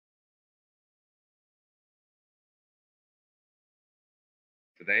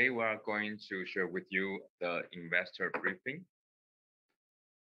Today, we are going to share with you the investor briefing.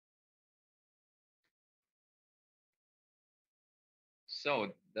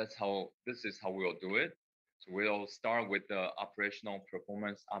 So this is how we'll do it. So we'll start with the operational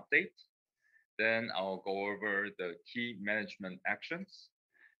performance update. Then I'll go over the key management actions,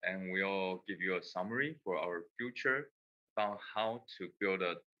 and we'll give you a summary for our future about how to build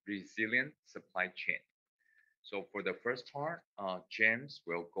a resilient supply chain. So for the first part, James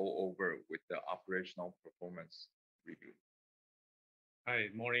will go over with the operational performance review. Hi,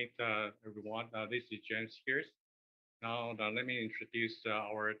 morning, everyone. This is James here. Now, let me introduce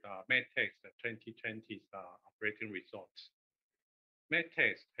our Medtecs 2020 operating results.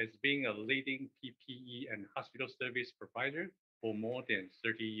 Medtecs has been a leading PPE and hospital service provider for more than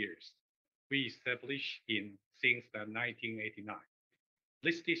 30 years. We established since 1989,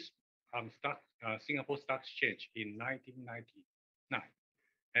 listed on Singapore Stock Exchange in 1999,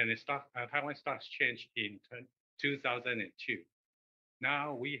 and Taiwan Stock Exchange in 2002.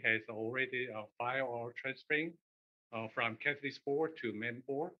 Now we have already filed our transferring from Catalyst Board to Main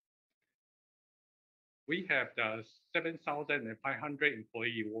Board. We have 7,500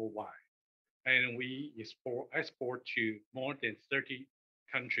 employees worldwide, and we export to more than 30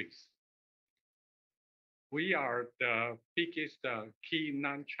 countries. We are the biggest key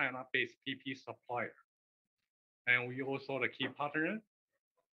non-China-based PP supplier, and we also the key partner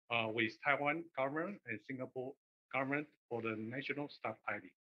with Taiwan government and Singapore government for the national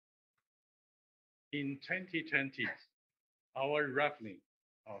stockpiling. In 2020, our revenue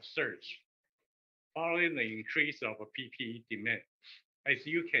surged following the increase of PPE demand. As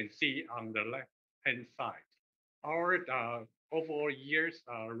you can see on the left-hand side, our overall year's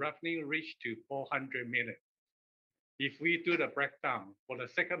revenue reached to 400 million. If we do the breakdown for the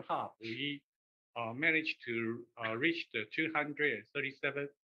second half, we managed to reach the 237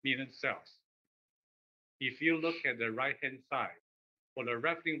 million sales. If you look at the right-hand side, for the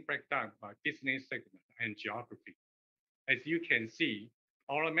revenue breakdown by business segment and geography, as you can see,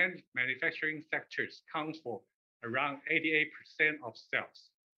 our manufacturing sectors count for around 88% of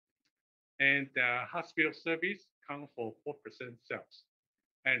sales, and hospital service count for 4% sales,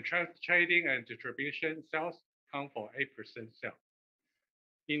 and trading and distribution sales count for 8% sales.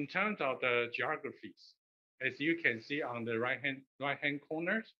 In terms of the geographies, as you can see on the right-hand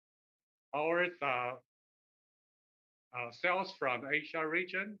corners, our sales from Asia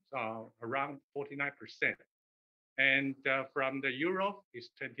region around 49%, and from the Europe is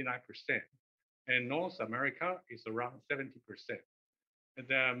 29%, and North America is around 70%. And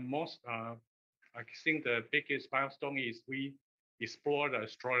the most, I think the biggest milestone is we explore the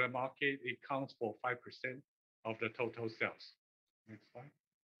Australian market. It counts for 5% of the total sales. Next slide.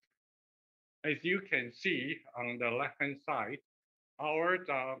 As you can see on the left-hand side, our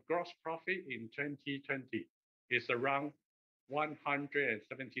gross profit in 2020 is around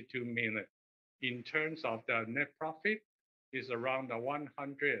 172 million. In terms of the net profit, is around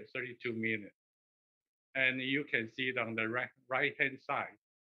 132 million. And you can see it on the right-hand side,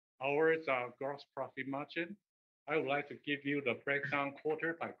 our gross profit margin. I would like to give you the breakdown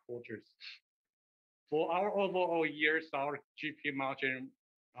quarter by quarters. For our overall years, our GP margin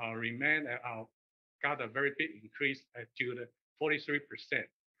got a very big increase to the 43%.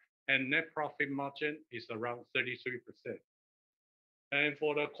 And net profit margin is around 33%. And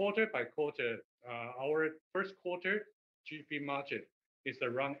for the quarter by quarter, our first quarter GP margin is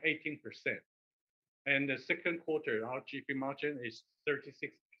around 18%. And the second quarter, our GP margin is 36%.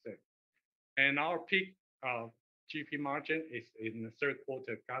 And our peak GP margin is in the third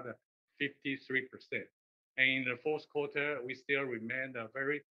quarter, got a 53%. And in the fourth quarter, we still remain a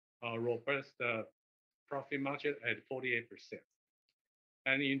very robust profit margin at 48%.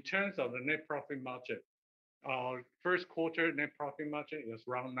 And in terms of the net profit margin, our first quarter net profit margin is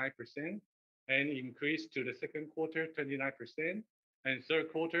around 9%, and increased to the second quarter 29%, and third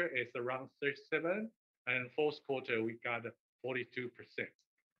quarter is around 37%, and fourth quarter we got 42%.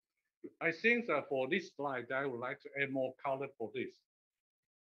 I think that for this slide, I would like to add more color for this.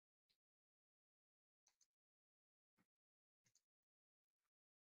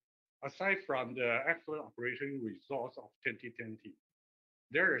 Aside from the excellent operating results of 2020,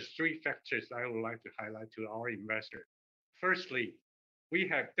 there are three factors I would like to highlight to our investors. Firstly, we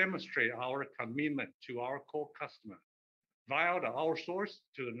have demonstrated our commitment to our core customer via the outsource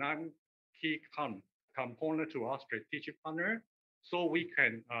to non-key component to our strategic partner, so we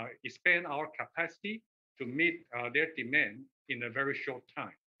can expand our capacity to meet their demand in a very short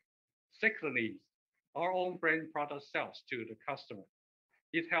time. Secondly, our own brand product sales to the customer.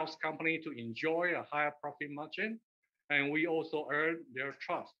 It helps company to enjoy a higher profit margin, and we also earn their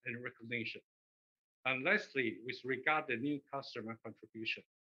trust and recognition. And lastly, with regard to new customer contribution,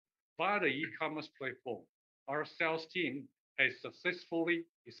 via the e-commerce platform, our sales team has successfully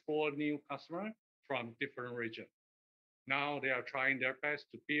explored new customers from different regions. Now they are trying their best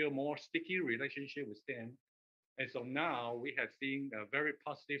to build more sticky relationship with them. And so now we have seen a very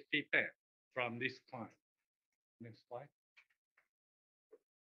positive feedback from this client. Next slide.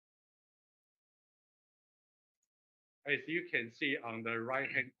 As you can see on the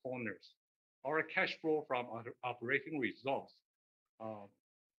right-hand corners, our cash flow from our operating results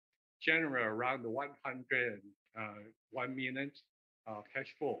generate around 101 million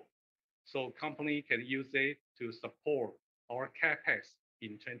cash flow. So company can use it to support our capex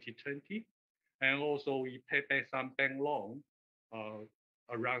in 2020, and also we pay back some bank loan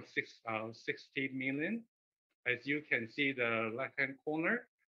around 60 million. As you can see the left-hand corner,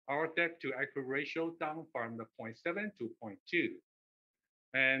 our debt to equity ratio down from the 0.7 to 0.2.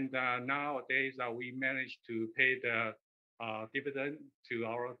 And nowadays we managed to pay the dividend to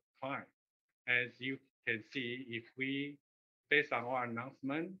our client. As you can see, if we, based on our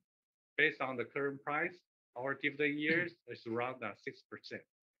announcement, based on the current price, our dividend yield is around 6%.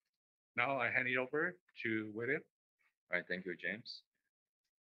 Now I hand it over to William. All right, thank you, James.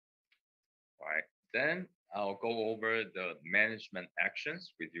 All right, then I'll go over the management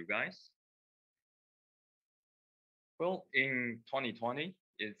actions with you guys. Well, in 2020,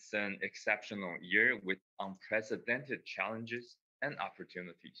 it's an exceptional year with unprecedented challenges and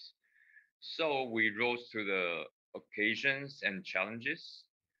opportunities. So we rose to the occasions and challenges.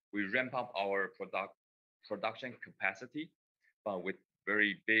 We ramp up our production capacity, but with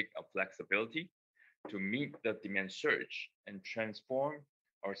very big flexibility to meet the demand surge and transform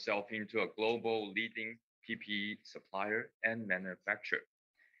ourselves into a global leading PPE supplier and manufacturer.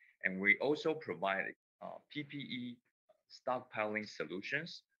 And we also provide PPE stockpiling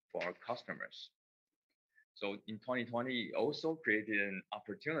solutions for our customers. So in 2020, it also created an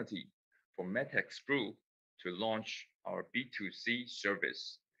opportunity for Medtecs Group to launch our B2C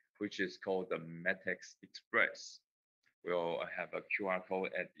service, which is called the Medtecs Express. We'll have a QR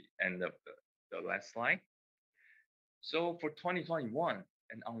code at the end of the last slide. So for 2021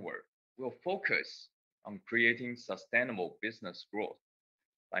 and onward, we'll focus on creating sustainable business growth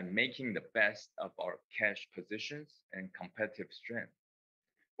by making the best of our cash positions and competitive strength.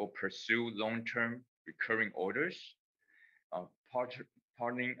 We'll pursue long-term recurring orders,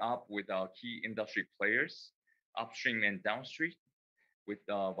 partnering up with our key industry players, upstream and downstream, with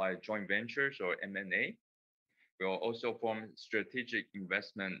via joint ventures or M&A. We'll also form strategic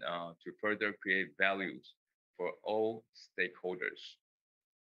investment to further create values for all stakeholders.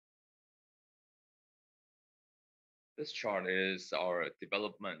 This chart is our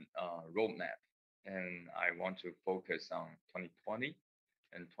development roadmap, and I want to focus on 2020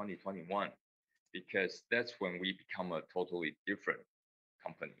 and 2021 because that's when we become a totally different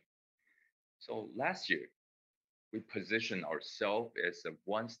company. So last year, we positioned ourselves as a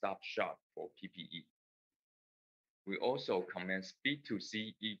one-stop shop for PPE. We also commenced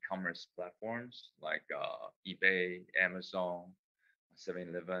B2C e-commerce platforms like eBay, Amazon,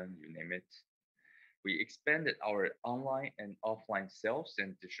 7-Eleven, you name it. We expanded our online and offline sales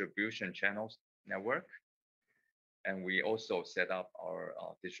and distribution channels network. And we also set up our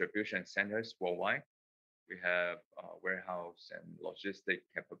distribution centers worldwide. We have warehouse and logistic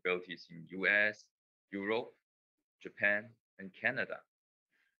capabilities in US, Europe, Japan, and Canada.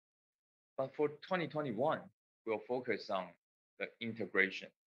 But for 2021, we'll focus on the integration,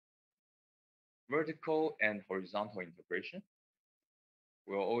 vertical and horizontal integration.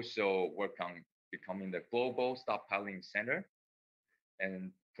 We'll also work on becoming the global stockpiling center and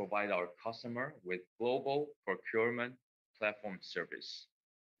provide our customer with global procurement platform service.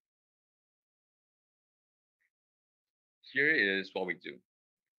 Here is what we do.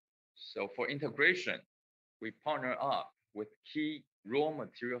 So for integration, we partner up with key raw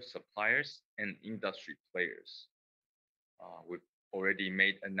material suppliers and industry players. We've already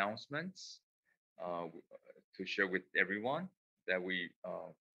made announcements to share with everyone that we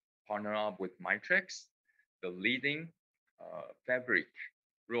partner up with Medtecs, the leading fabric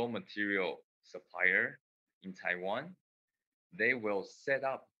raw material supplier in Taiwan. They will set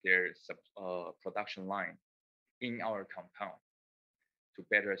up their production line in our compound to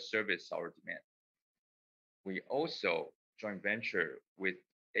better service our demand. We also joint venture with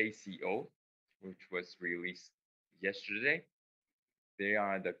ACO, which was released yesterday. They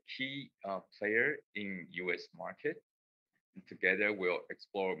are the key player in US market. And together we'll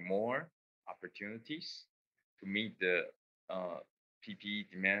explore more opportunities to meet the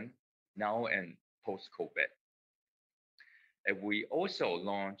PPE demand now and post-COVID. And we also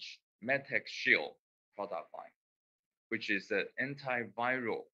launched Medtecs Shield product line, which is an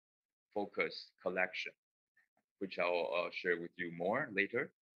antiviral focused collection, which I'll share with you more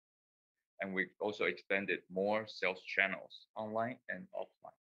later. And we also expanded more sales channels online and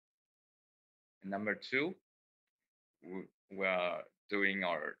offline. And number two, we are doing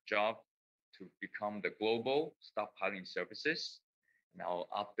our job to become the global stockpiling services. And I'll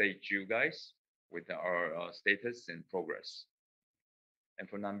update you guys with our status and progress. And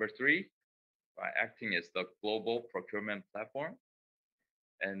for number three, by acting as the global procurement platform.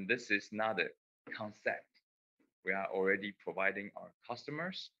 And this is not a concept. We are already providing our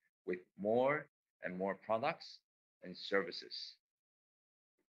customers with more and more products and services.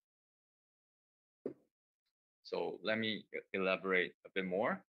 So let me elaborate a bit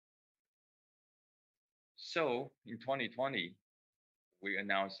more. So in 2020, we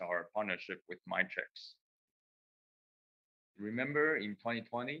announced our partnership with Medtecs. Remember in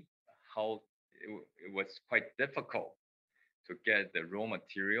 2020 how it was quite difficult to get the raw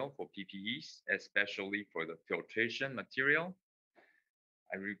material for PPEs, especially for the filtration material.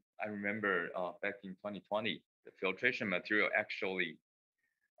 I remember back in 2020, the filtration material actually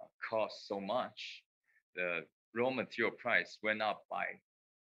cost so much. The raw material price went up by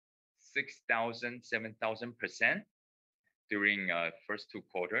 6,000, 7,000% during first 2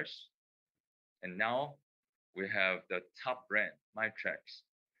 quarters. And now we have the top brand, Medtecs,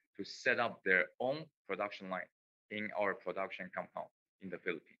 to set up their own production line in our production compound in the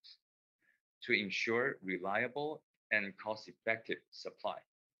Philippines to ensure reliable and cost-effective supply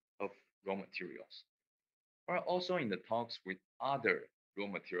of raw materials. We're also in the talks with other raw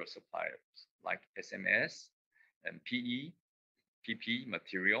material suppliers like SMS and PE, PP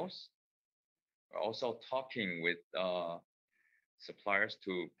materials. We're also talking with suppliers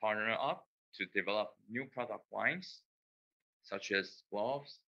to partner up to develop new product lines such as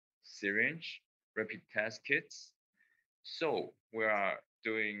gloves, syringe, rapid test kits. So we are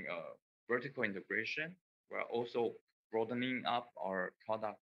doing vertical integration. We're also broadening up our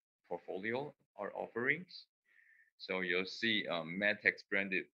product portfolio, our offerings. So you'll see Medtecs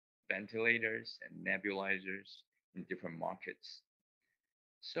branded ventilators and nebulizers in different markets.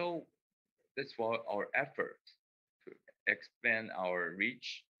 So that's what our effort to expand our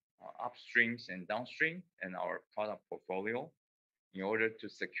reach upstreams and downstream and our product portfolio in order to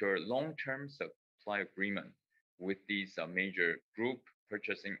secure long-term supply agreement with these major group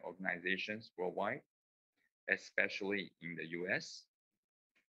purchasing organizations worldwide, especially in the US.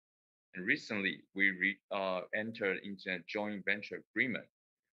 And recently, we entered into a joint venture agreement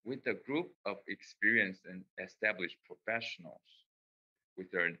with a group of experienced and established professionals with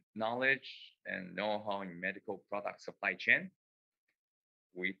their knowledge and know-how in medical product supply chain.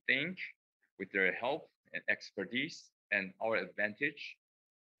 We think with their help and expertise and our advantage,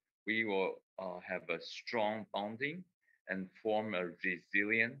 we will have a strong bonding and form a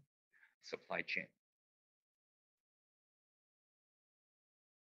resilient supply chain.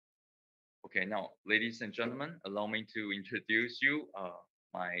 Okay, now, ladies and gentlemen, allow me to introduce you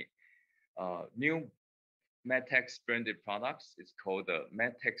my new Medtecs branded products. It's called the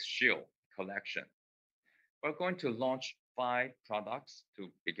Medtecs Shield collection. We're going to launch 5 products to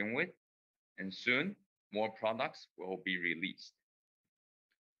begin with, and soon more products will be released.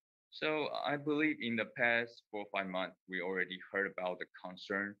 So I believe in the past 4 or 5 months, we already heard about the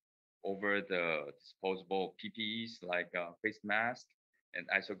concern over the disposable PPEs like face masks and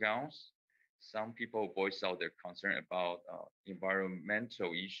isogowns. Some people voice out their concern about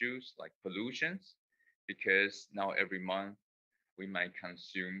environmental issues like pollutions, because now every month we might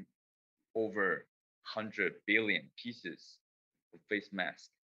consume over 100 billion pieces of face masks,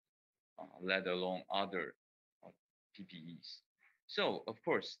 let alone other PPEs. So of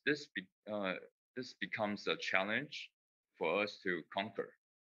course, this becomes a challenge for us to conquer.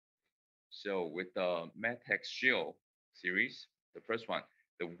 So with the Medtecs Shield series, the first one,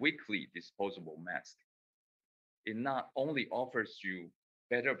 the weekly disposable mask, it not only offers you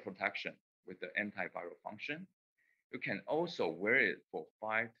better protection with the antiviral function, you can also wear it for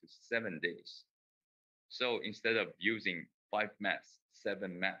 5 to 7 days. So instead of using 5 masks,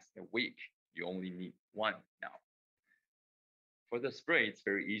 7 masks a week, you only need 1 now. For the spray, it's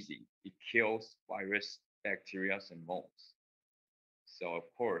very easy. It kills virus, bacteria, and molds. So of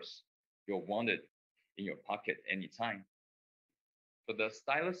course, you'll want it in your pocket anytime. For the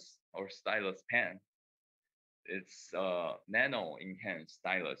stylus or stylus pen, it's a nano-enhanced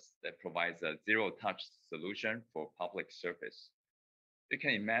stylus that provides a zero-touch solution for public surface. You can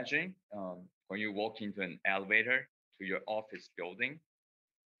imagine when you walk into an elevator to your office building,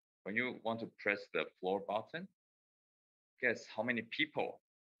 when you want to press the floor button, Guess how many people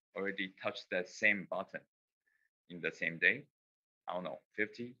already touched that same button in the same day? I don't know,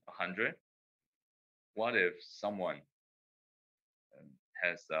 50, 100? What if someone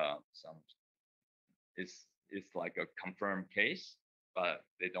has some, it's like a confirmed case, but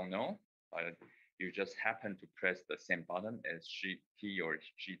they don't know, but you just happen to press the same button as he or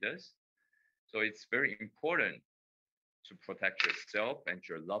she does. So it's very important to protect yourself and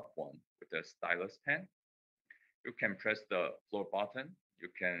your loved one with a stylus pen. You can press the floor button. You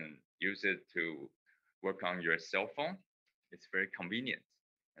can use it to work on your cell phone. It's very convenient.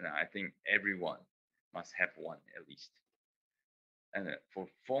 And I think everyone must have one at least. And for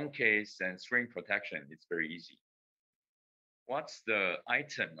phone case and screen protection, it's very easy. What's the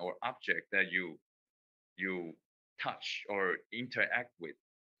item or object that you touch or interact with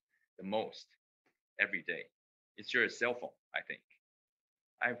the most every day? It's your cell phone, I think.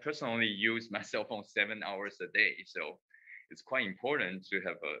 I personally use my cell phone 7 hours a day, so it's quite important to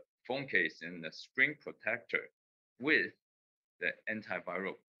have a phone case and a screen protector with the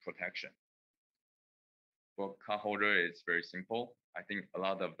antiviral protection. For cardholder, it's very simple. I think a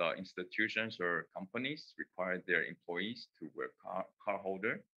lot of the institutions or companies require their employees to wear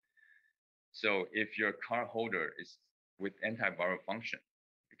cardholder. So if your cardholder is with antiviral function,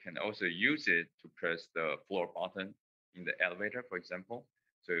 you can also use it to press the floor button in the elevator, for example.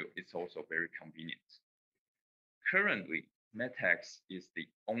 So it's also very convenient. Currently, Medtecs is the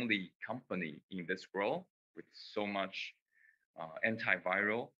only company in this world with so much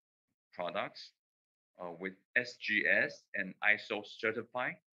antiviral products with SGS and ISO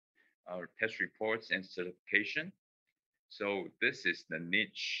certified test reports and certification. So this is the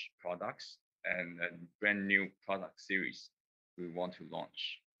niche products and a brand new product series we want to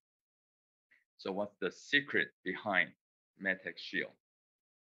launch. So what's the secret behind Medtech Shield?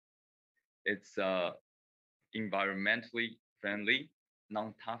 It's environmentally friendly,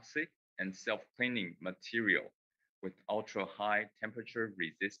 non-toxic, and self-cleaning material with ultra-high temperature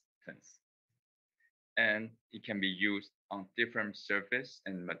resistance. And it can be used on different surface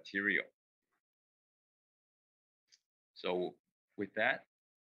and material. So with that,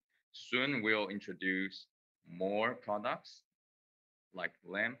 soon we'll introduce more products like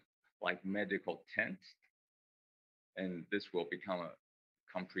lamp, like medical tent, and this will become a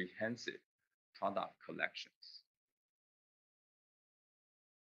comprehensive product collections.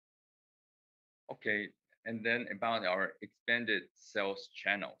 Okay, and then about our expanded sales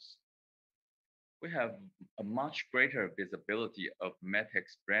channels. We have a much greater visibility of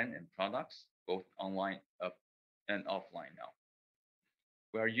Medtecs brand and products, both online and offline now.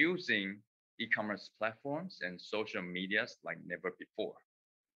 We are using e-commerce platforms and social medias like never before.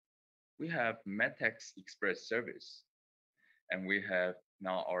 We have Medtecs Express service, and we have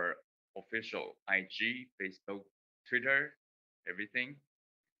now our official IG, Facebook, Twitter, everything.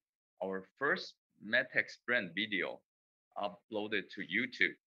 Our first Medtecs brand video uploaded to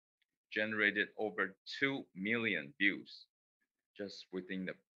YouTube generated over 2 million views just within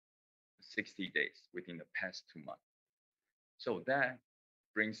the 60 days, within the past 2 months. So that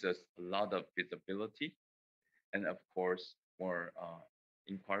brings us a lot of visibility and of course more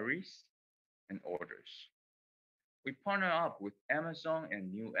inquiries and orders. We partner up with Amazon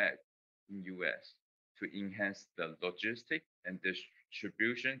and Newegg in US to enhance the logistic and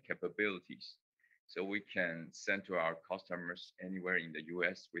distribution capabilities so we can send to our customers anywhere in the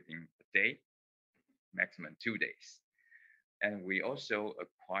US within a day, maximum 2 days. And we also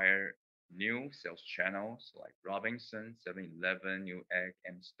acquire new sales channels like Robinson, 7-Eleven, Newegg,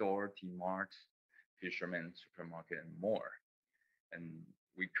 M-Store, T-Mart, Fisherman Supermarket, and more. And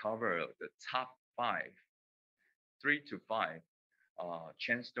we cover the top 3 to 5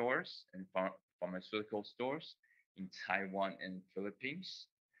 chain stores and pharmaceutical stores in Taiwan and Philippines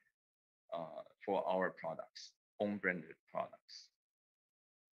for our products, own branded products.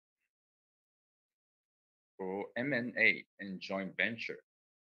 For M&A and joint venture,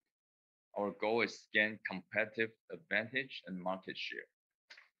 our goal is to gain competitive advantage and market share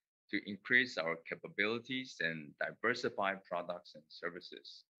to increase our capabilities and diversify products and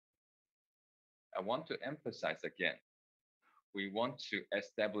services. I want to emphasize again, we want to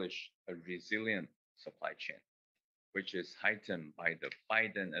establish a resilient supply chain, which is heightened by the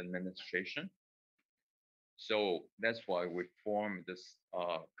Biden administration. So that's why we formed this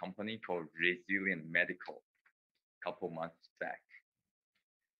company called Resilient Medical a couple months back.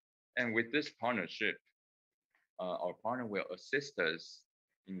 And with this partnership, our partner will assist us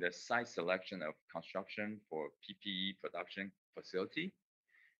in the site selection of construction for PPE production facility.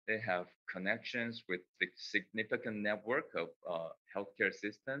 They have connections with the significant network of healthcare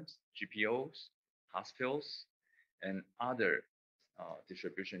systems, GPOs, hospitals, and other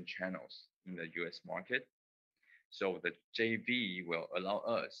distribution channels in the US market. So the JV will allow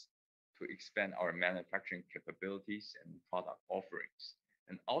us to expand our manufacturing capabilities and product offerings,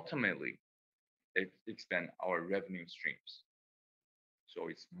 and ultimately expand our revenue streams. So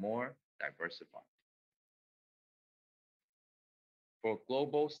it's more diversified. For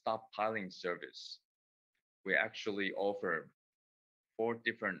global stockpiling service, we actually offer 4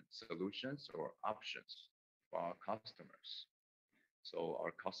 different solutions or options for our customers. So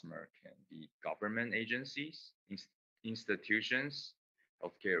our customer can be government agencies, institutions,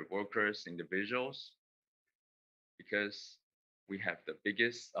 healthcare workers, individuals, because we have the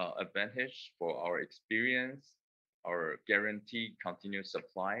biggest advantage for our experience, our guaranteed continuous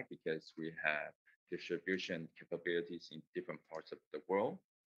supply, because we have distribution capabilities in different parts of the world.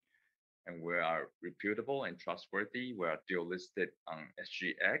 And we are reputable and trustworthy. We are dual listed on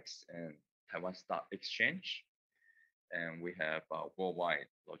SGX and Taiwan Stock Exchange. And we have a worldwide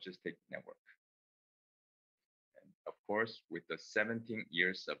logistic network. And of course, with the 17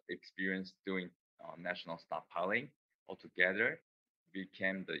 years of experience doing national stockpiling, altogether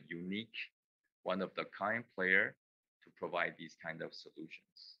became the unique, one of the kind player to provide these kind of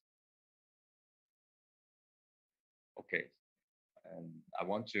solutions. Okay, and I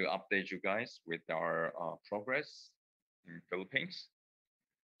want to update you guys with our progress in Philippines.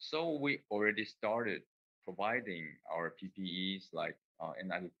 So we already started providing our PPEs like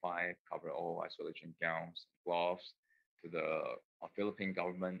N95, coverall, isolation gowns, gloves to the Philippine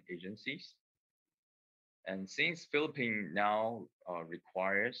government agencies. And since Philippines now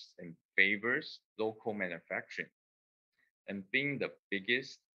requires and favors local manufacturing, and being the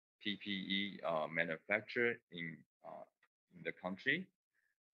biggest PPE manufacturer in the country,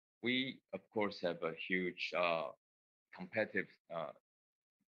 we of course have a huge competitive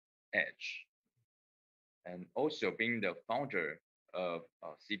edge. And also being the founder of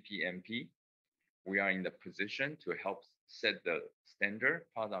CPMP, we are in the position to help set the standard,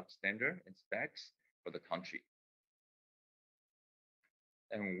 product standard and specs for the country.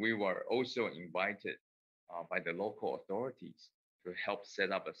 And we were also invited by the local authorities to help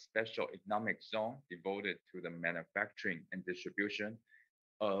set up a special economic zone devoted to the manufacturing and distribution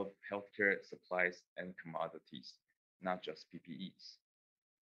of healthcare supplies and commodities, not just PPEs.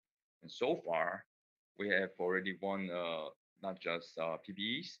 And so far, we have already won not just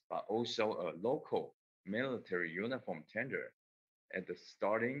PPEs, but also a local military uniform tender at the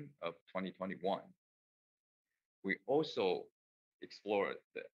starting of 2021. We also explored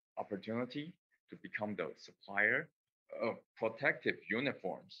the opportunity to become the supplier of protective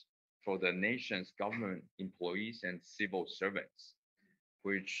uniforms for the nation's government employees and civil servants,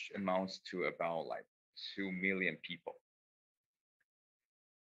 which amounts to about like 2 million people.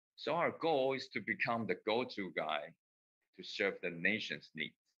 So our goal is to become the go-to guy to serve the nation's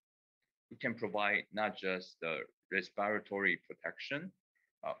needs. We can provide not just the respiratory protection,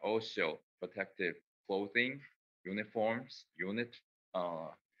 also protective clothing, uniforms,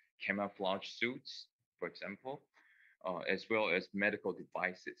 camouflage suits, for example, as well as medical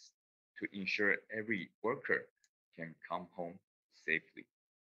devices to ensure every worker can come home safely.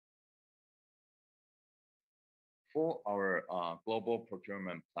 For our global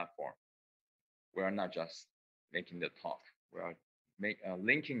procurement platform, we are not just making the talk, we are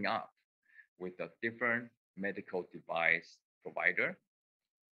linking up with a different medical device provider.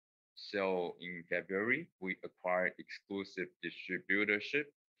 So in February, we acquired exclusive distributorship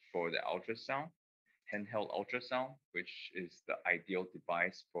for the ultrasound, handheld ultrasound, which is the ideal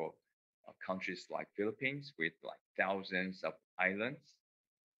device for countries like Philippines with like thousands of islands.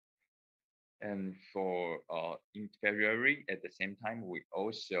 And for in February, at the same time, we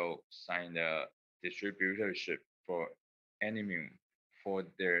also signed a distributorship for Animum for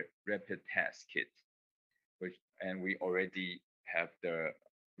their rapid test kit, and we already have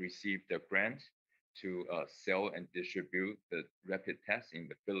received the grant to sell and distribute the rapid test in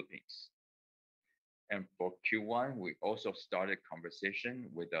the Philippines. And for Q1, we also started conversation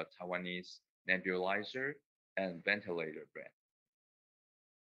with a Taiwanese nebulizer and ventilator brand.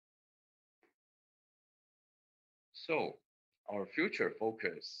 So our future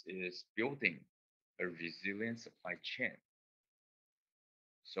focus is building a resilient supply chain.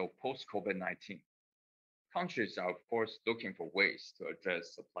 So post COVID-19, countries are of course looking for ways to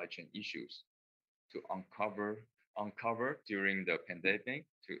address supply chain issues to uncover during the pandemic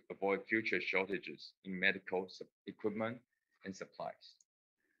to avoid future shortages in medical equipment and supplies.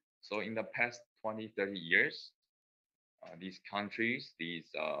 So in the past 20, 30 years, these countries,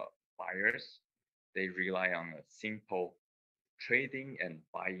 these buyers, they rely on a simple trading and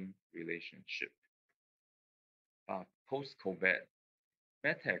buying relationship. But post-COVID,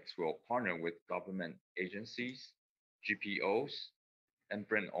 Medtecs will partner with government agencies, GPOs, and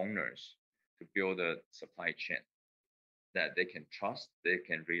brand owners to build a supply chain that they can trust, they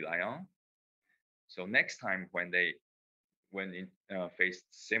can rely on. So next time when face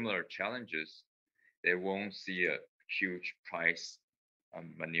similar challenges, they won't see a huge price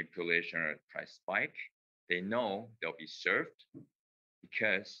manipulation or price spike. They know they'll be served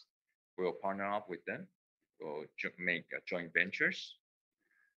because we'll partner up with them. We'll make joint ventures.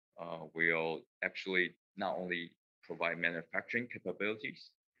 We'll actually not only provide manufacturing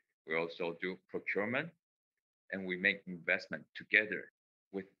capabilities, we also do procurement, and we make investment together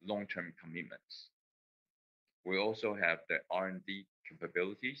with long-term commitments. We also have the R&D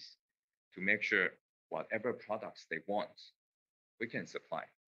capabilities to make sure whatever products they want, we can supply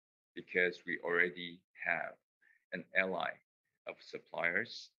because we already have an ally of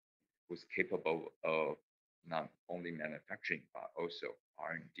suppliers who's capable of not only manufacturing but also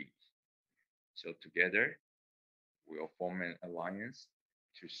R&D. So together, we'll form an alliance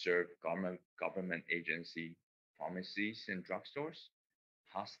to serve government agency, pharmacies and drugstores,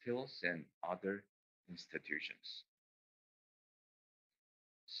 hospitals and other institutions.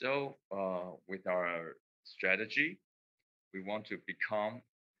 So with our strategy, we want to become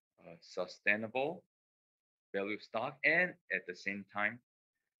a sustainable value stock and at the same time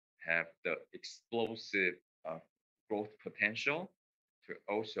have the explosive uh, growth potential to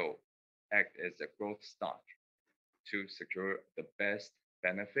also act as a growth stock to secure the best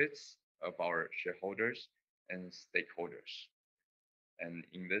benefits of our shareholders and stakeholders. And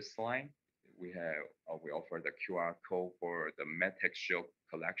in this slide, we offer the QR code for the Medtecs Shield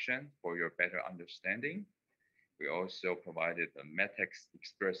collection for your better understanding. We also provided the Medtecs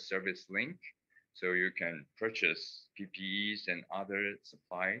Express service link so you can purchase PPEs and other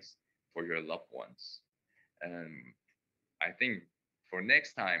supplies for your loved ones. And I think for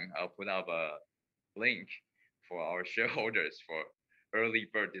next time, I'll put up a link for our shareholders for early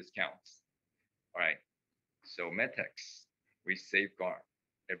bird discounts. All right. So Medtecs, we safeguard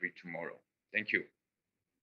every tomorrow. Thank you.